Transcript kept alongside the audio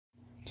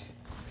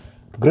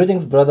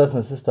Greetings, brothers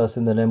and sisters,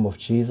 in the name of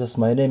Jesus.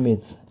 My name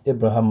is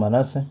Abraham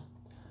Manasseh.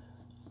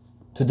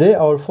 Today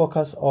I will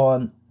focus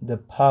on the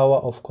power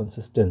of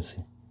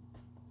consistency.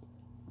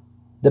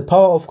 The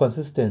power of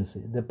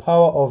consistency, the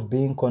power of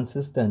being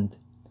consistent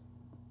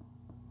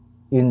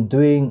in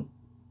doing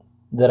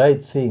the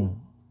right thing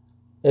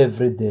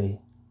every day.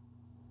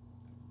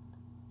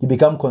 You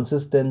become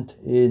consistent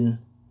in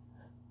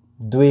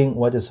doing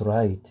what is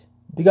right,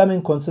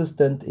 becoming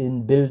consistent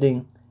in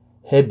building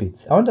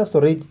habits. I want us to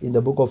read in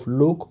the book of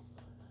Luke,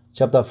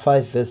 chapter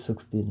 5, verse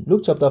 16.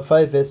 Luke chapter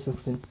 5, verse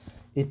 16,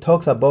 it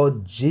talks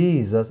about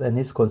Jesus and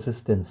his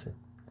consistency.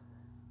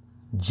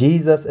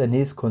 Jesus and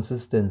his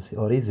consistency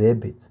or his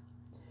habits.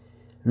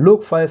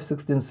 Luke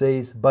 5:16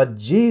 says, "But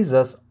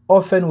Jesus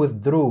often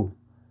withdrew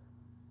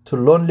to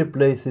lonely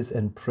places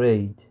and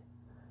prayed."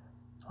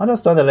 I want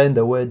us to underline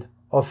the word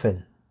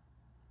often.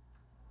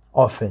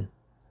 Often.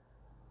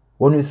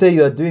 When we say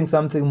you are doing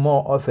something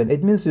more often,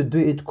 it means you do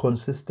it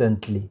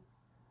consistently.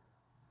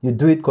 You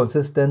do it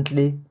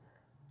consistently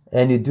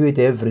and you do it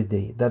every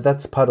day.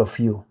 That's part of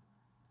you.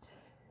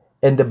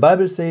 And the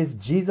Bible says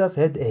Jesus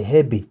had a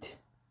habit.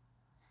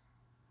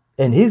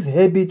 And his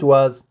habit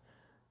was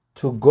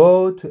to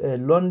go to a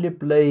lonely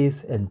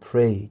place and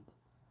pray.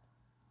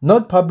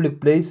 Not public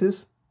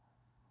places.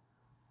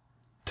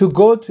 To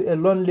go to a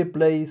lonely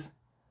place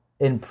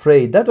and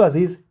pray. That was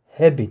his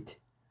habit.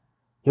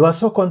 He was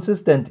so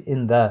consistent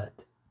in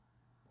that.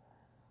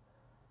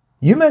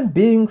 Human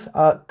beings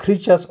are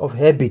creatures of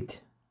habit.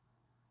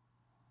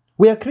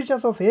 We are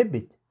creatures of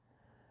habit.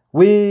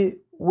 We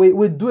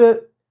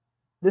do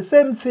the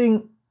same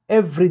thing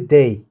every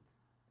day.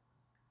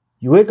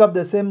 You wake up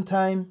the same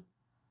time.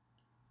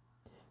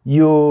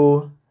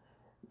 You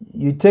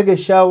take a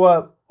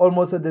shower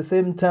almost at the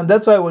same time.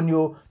 That's why when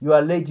you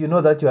are late, you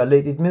know that you are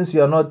late. It means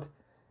you are not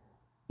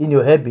in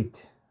your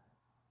habit.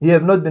 You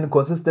have not been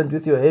consistent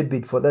with your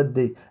habit for that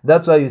day.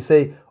 That's why you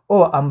say,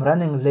 "Oh, I'm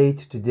running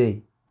late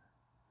today."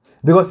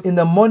 Because in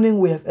the morning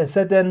we have a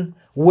certain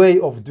way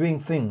of doing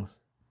things.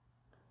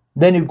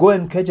 Then you go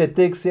and catch a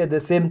taxi at the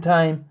same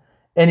time,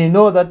 and you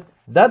know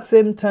that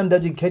same time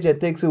that you catch a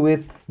taxi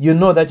with, you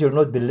know that you'll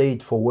not be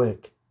late for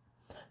work.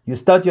 You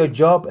start your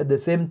job at the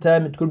same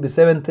time. It could be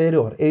 7:30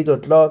 or 8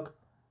 o'clock.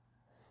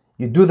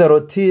 You do the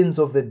routines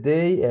of the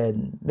day,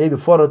 and maybe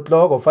 4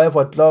 o'clock or 5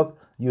 o'clock,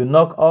 you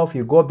knock off,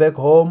 you go back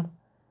home.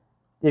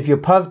 If you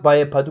pass by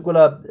a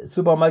particular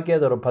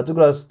supermarket or a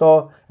particular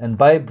store and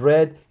buy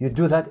bread, you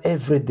do that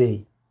every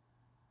day.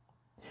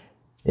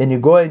 And you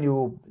go and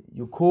you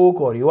cook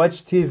or you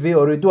watch TV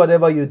or you do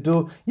whatever you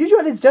do.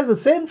 Usually it's just the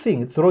same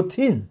thing. It's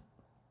routine.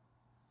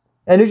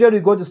 And usually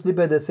you go to sleep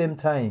at the same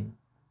time.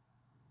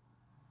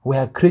 We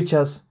are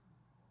creatures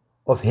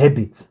of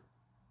habits.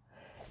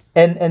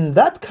 And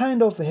that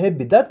kind of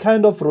habit, that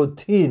kind of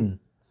routine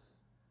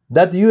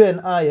that you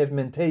and I have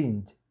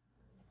maintained,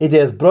 it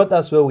has brought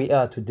us where we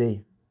are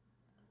today.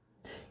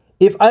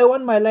 If I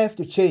want my life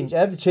to change, I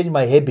have to change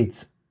my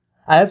habits.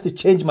 I have to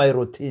change my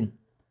routine.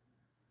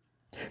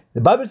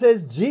 The Bible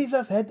says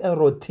Jesus had a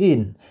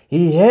routine.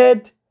 He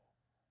had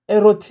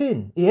a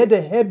routine. He had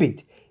a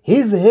habit.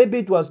 His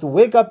habit was to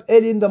wake up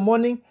early in the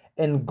morning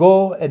and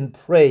go and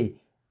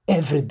pray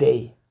every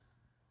day.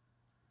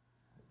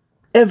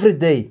 Every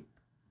day.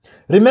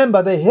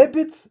 Remember, the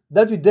habits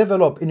that you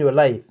develop in your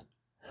life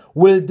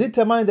will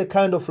determine the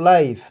kind of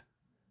life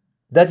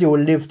that you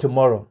will live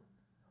tomorrow.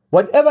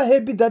 Whatever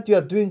habit that you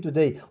are doing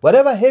today,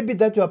 whatever habit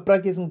that you are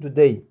practicing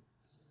today,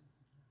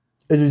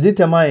 it will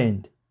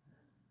determine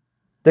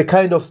the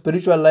kind of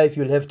spiritual life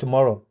you'll have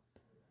tomorrow.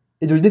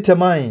 It will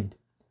determine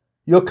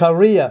your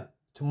career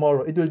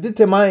tomorrow. It will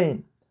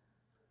determine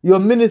your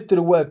ministry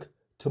work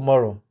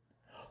tomorrow.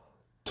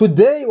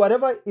 Today,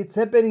 whatever is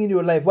happening in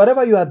your life,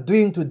 whatever you are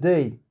doing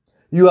today,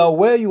 you are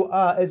where you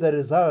are as a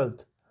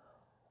result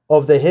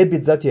of the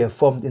habits that you have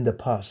formed in the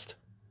past.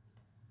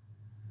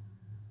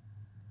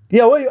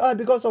 You are where you are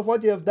because of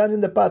what you have done in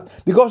the past,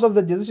 because of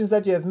the decisions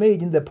that you have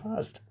made in the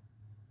past.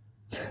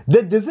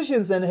 The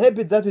decisions and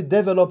habits that you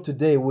develop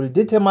today will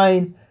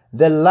determine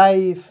the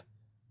life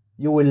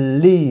you will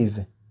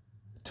live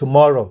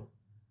tomorrow.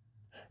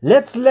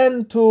 Let's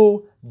learn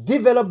to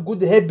develop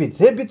good habits,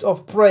 habits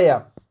of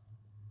prayer,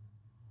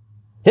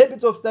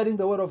 habits of studying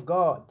the Word of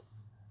God,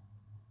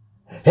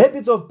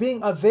 habits of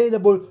being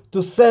available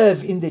to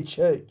serve in the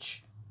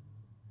church,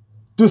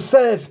 to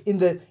serve in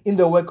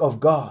the work of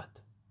God.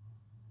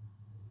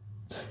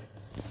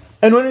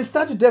 And when you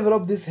start to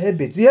develop these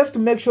habits, you have to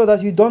make sure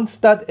that you don't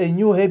start a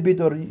new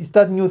habit or you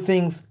start new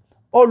things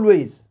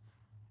always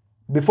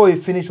before you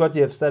finish what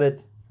you have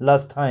started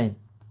last time.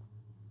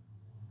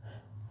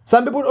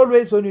 Some people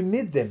always, when you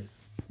meet them,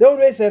 they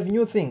always have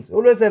new things,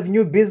 always have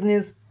new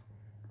business.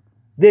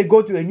 They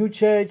go to a new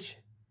church.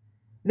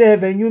 They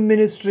have a new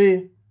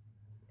ministry.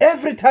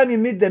 Every time you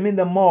meet them in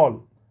the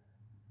mall,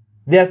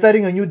 they are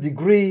starting a new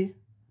degree.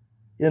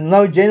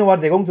 Now January,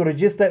 they're going to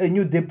register a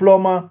new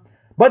diploma.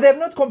 But they have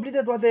not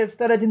completed what they have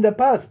started in the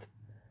past.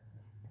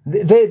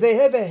 They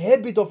have a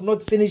habit of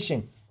not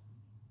finishing.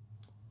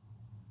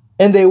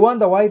 And they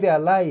wonder why their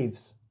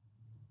lives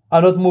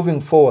are not moving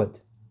forward.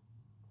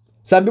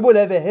 Some people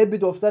have a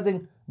habit of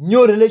starting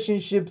new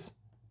relationships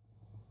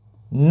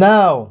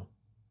now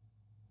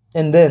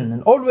and then,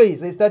 and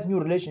always they start new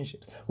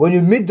relationships. When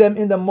you meet them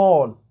in the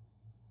mall,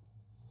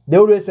 they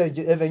always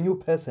have a new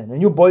person, a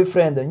new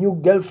boyfriend, a new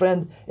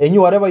girlfriend, a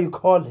new whatever you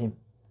call him.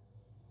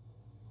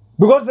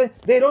 Because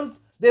they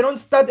don't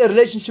start a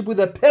relationship with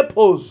a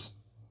purpose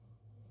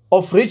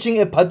of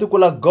reaching a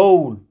particular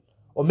goal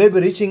or maybe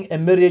reaching a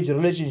marriage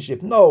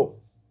relationship. No.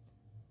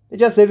 They're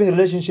just having a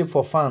relationship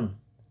for fun.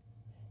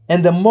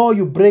 And the more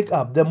you break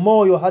up, the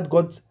more your heart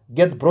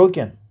gets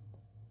broken.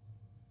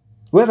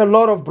 We have a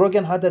lot of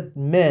broken-hearted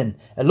men,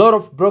 a lot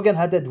of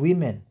broken-hearted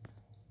women,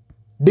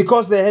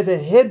 because they have a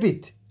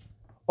habit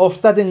of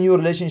starting new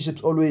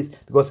relationships always.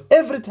 Because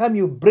every time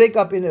you break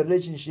up in a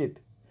relationship,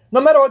 no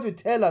matter what you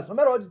tell us, no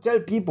matter what you tell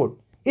people,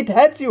 it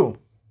hurts you.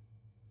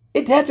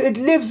 It hurts you. It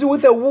leaves you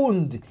with a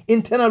wound,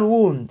 internal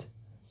wound.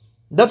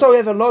 That's why we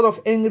have a lot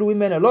of angry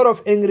women, a lot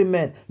of angry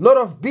men, a lot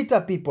of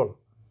bitter people.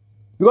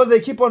 Because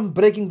they keep on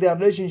breaking their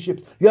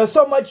relationships. You are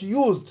so much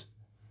used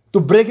to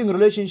breaking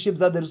relationships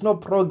that there is no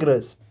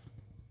progress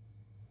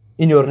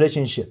in your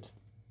relationships.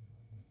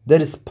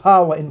 There is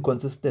power in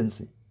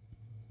consistency.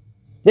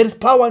 There is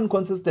power in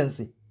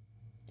consistency.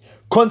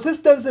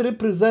 Consistency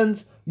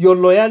represents your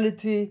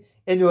loyalty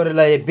and your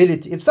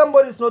reliability. If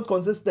somebody is not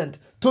consistent,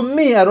 to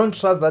me, I don't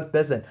trust that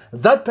person.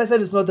 That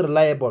person is not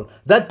reliable.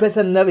 That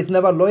person is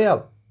never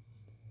loyal.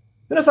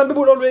 You know, some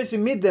people always, you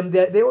meet them,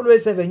 they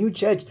always have a new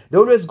church. They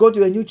always go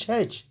to a new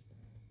church.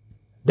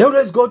 They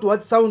always go to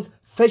what sounds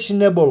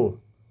fashionable.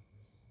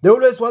 They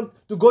always want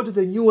to go to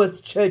the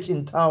newest church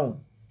in town.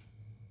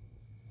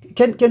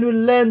 Can we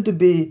learn to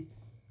be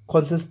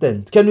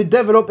consistent? Can we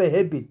develop a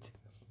habit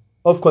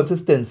of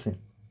consistency?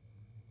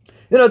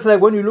 You know, it's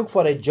like when you look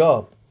for a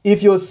job.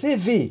 If your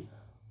CV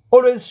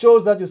always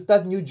shows that you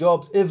start new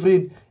jobs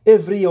every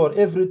or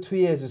every 2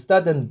 years, you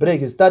start and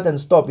break, you start and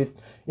stop.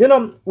 You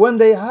know, when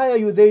they hire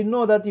you, they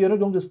know that you're not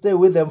going to stay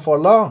with them for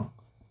long.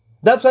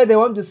 That's why they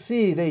want to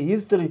see the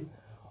history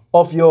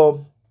of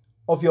your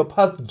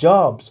past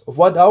jobs, of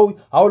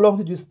how long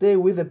did you stay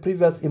with the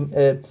previous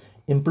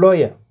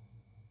employer.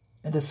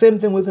 And the same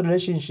thing with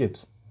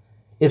relationships.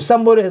 If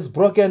somebody has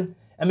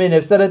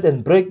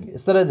started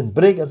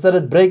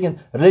breaking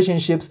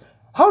relationships,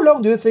 how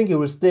long do you think he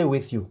will stay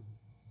with you?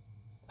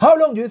 How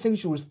long do you think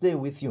she will stay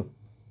with you?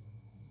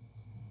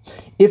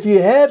 If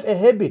you have a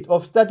habit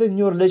of starting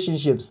new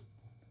relationships,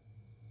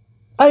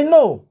 I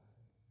know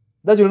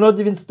that you will not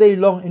even stay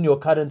long in your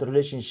current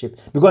relationship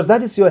because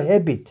that is your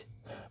habit.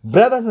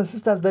 Brothers and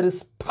sisters, there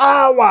is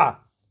power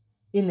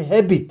in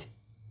habit.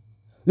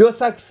 Your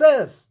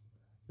success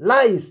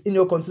lies in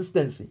your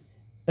consistency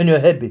and your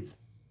habits.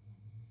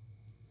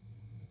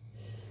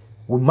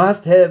 We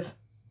must have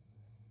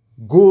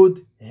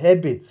good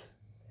habits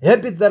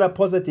that are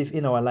positive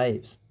in our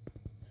lives.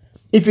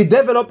 If you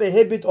develop a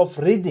habit of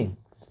reading,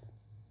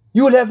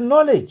 you will have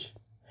knowledge,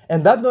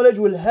 and that knowledge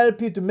will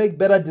help you to make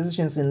better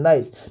decisions in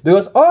life.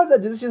 Because all the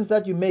decisions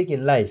that you make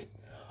in life,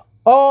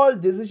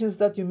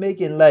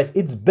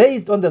 it's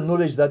based on the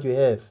knowledge that you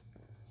have.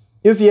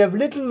 If you have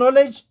little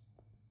knowledge,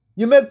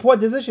 you make poor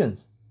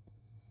decisions.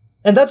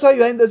 And that's why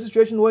you are in the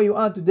situation where you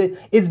are today.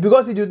 It's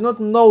because you did not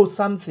know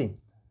something.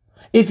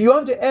 If you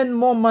want to earn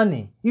more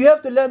money, you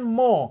have to learn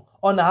more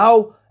on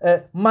how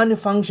money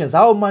functions,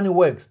 how money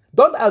works.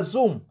 Don't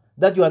assume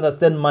that you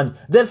understand money.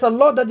 There's a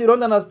lot that you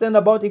don't understand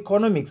about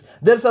economics.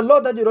 There's a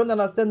lot that you don't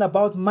understand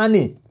about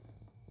money.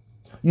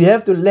 You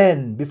have to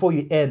learn before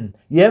you earn.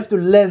 You have to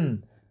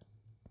learn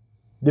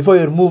before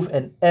you remove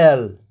an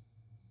L.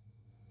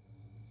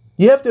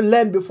 You have to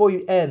learn before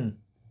you earn.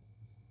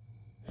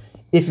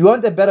 If you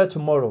want a better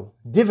tomorrow,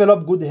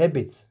 develop good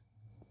habits.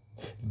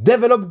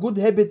 Develop good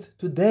habits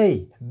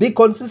today. Be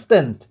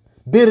consistent.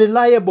 Be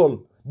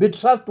reliable. Be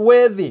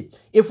trustworthy.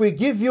 If we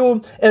give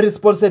you a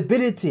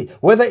responsibility,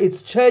 whether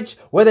it's church,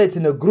 whether it's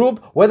in a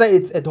group, whether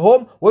it's at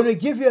home, when we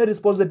give you a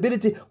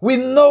responsibility, we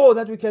know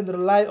that we can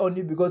rely on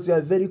you because you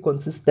are very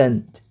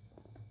consistent.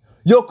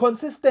 Your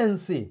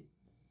consistency,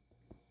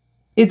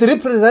 it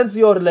represents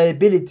your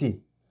reliability.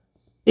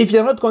 If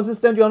you're not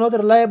consistent, you are not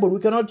reliable. We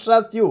cannot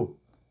trust you.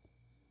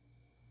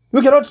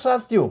 We cannot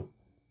trust you.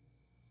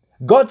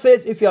 God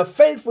says if you are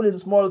faithful in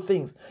small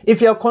things, if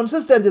you are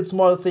consistent in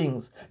small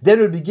things, then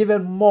you'll be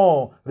given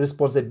more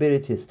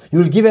responsibilities.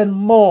 You'll be given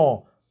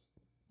more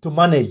to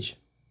manage.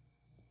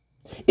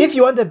 If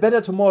you want a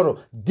better tomorrow,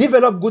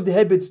 develop good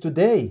habits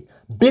today.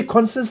 Be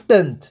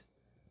consistent.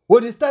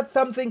 When you start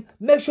something,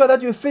 make sure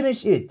that you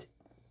finish it.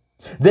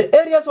 The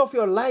areas of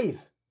your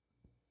life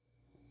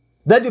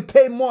that you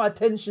pay more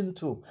attention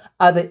to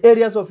are the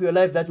areas of your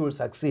life that will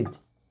succeed.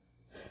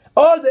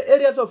 All the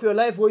areas of your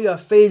life where you are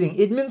failing,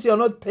 it means you are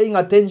not paying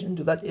attention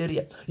to that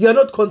area. You are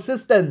not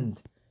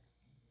consistent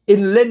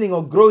in learning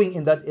or growing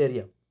in that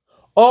area.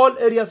 All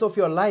areas of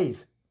your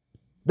life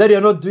that you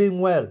are not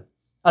doing well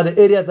are the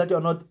areas that you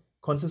are not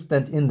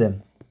consistent in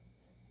them.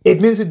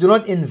 It means you do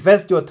not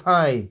invest your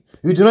time.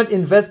 You do not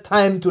invest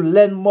time to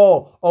learn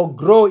more or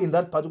grow in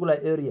that particular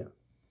area.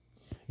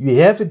 You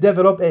have to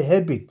develop a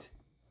habit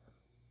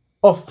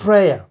of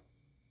prayer.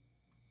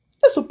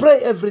 Just to pray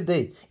every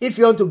day if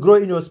you want to grow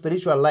in your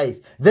spiritual life.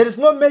 There is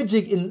no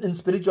magic in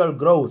spiritual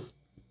growth.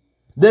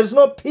 There is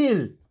no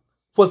pill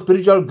for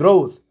spiritual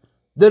growth.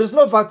 There is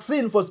no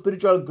vaccine for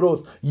spiritual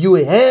growth. You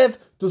have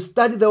to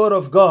study the Word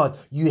of God.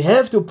 You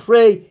have to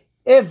pray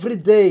every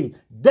day.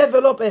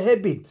 Develop a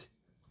habit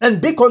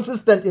and be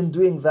consistent in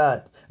doing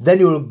that. Then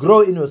you will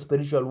grow in your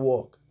spiritual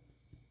walk.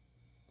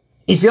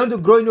 If you want to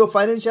grow in your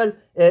financial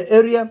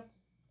area,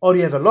 or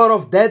you have a lot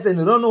of debts and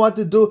you don't know what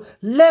to do,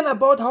 learn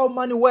about how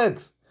money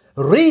works.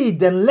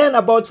 Read and learn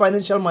about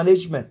financial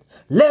management.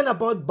 Learn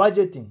about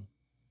budgeting.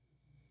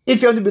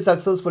 If you want to be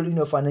successful in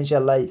your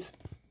financial life,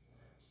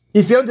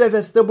 if you want to have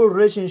a stable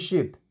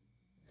relationship,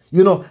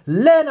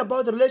 learn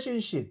about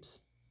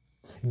relationships.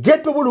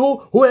 Get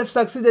people who have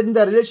succeeded in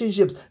their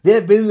relationships. They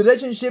have been in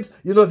relationships,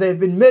 they have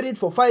been married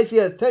for 5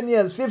 years, 10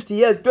 years, 50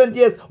 years, 20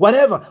 years,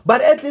 whatever.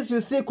 But at least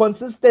you see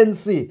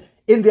consistency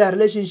in their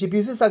relationship.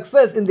 You see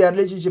success in their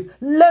relationship.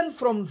 Learn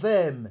from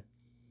them.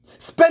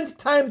 Spend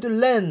time to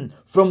learn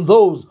from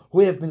those who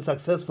have been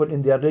successful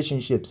in their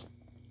relationships.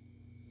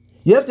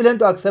 You have to learn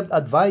to accept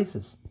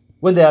advices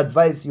when they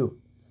advise you,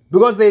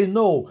 because they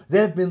know they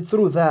have been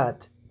through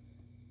that.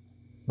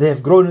 They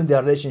have grown in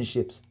their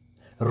relationships.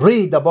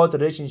 Read about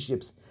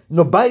relationships.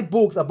 Buy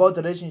books about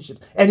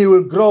relationships, and you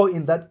will grow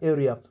in that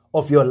area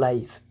of your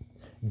life.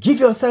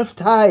 Give yourself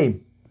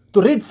time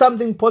to read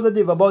something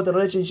positive about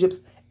relationships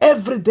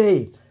every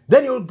day.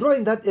 Then you will grow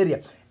in that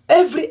area.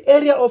 Every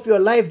area of your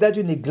life that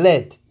you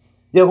neglect,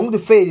 you're going to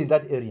fail in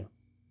that area.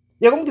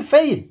 You're going to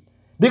fail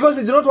because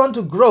you do not want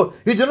to grow.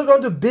 You do not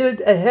want to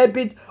build a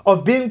habit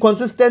of being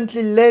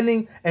consistently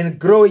learning and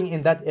growing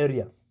in that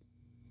area.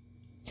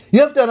 You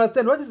have to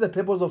understand, what is the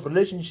purpose of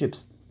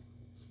relationships?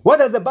 What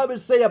does the Bible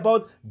say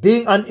about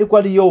being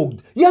unequally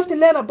yoked? You have to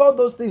learn about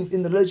those things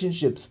in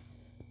relationships.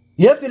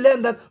 You have to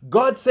learn that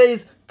God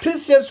says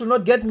Christians should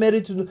not get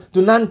married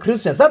to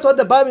non-Christians. That's what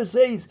the Bible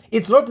says.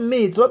 It's not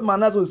me. It's not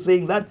Manas who's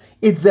saying that.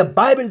 It's the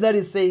Bible that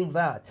is saying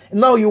that.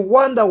 Now you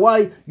wonder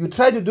why you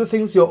try to do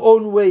things your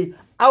own way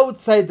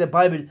outside the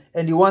Bible,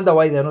 and you wonder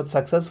why they're not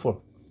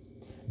successful.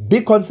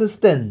 Be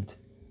consistent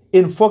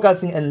in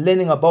focusing and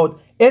learning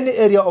about any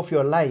area of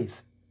your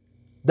life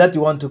that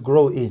you want to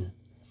grow in.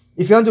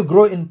 If you want to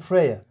grow in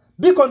prayer,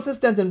 be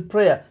consistent in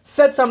prayer.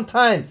 Set some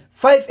time,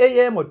 5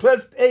 a.m. or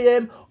 12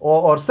 a.m.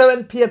 or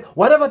 7 p.m.,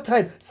 whatever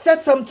time.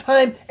 Set some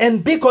time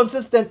and be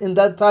consistent in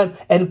that time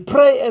and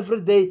pray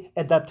every day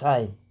at that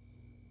time.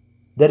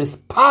 There is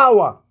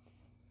power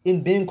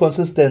in being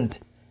consistent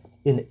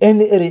in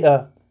any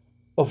area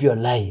of your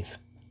life.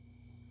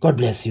 God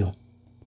bless you.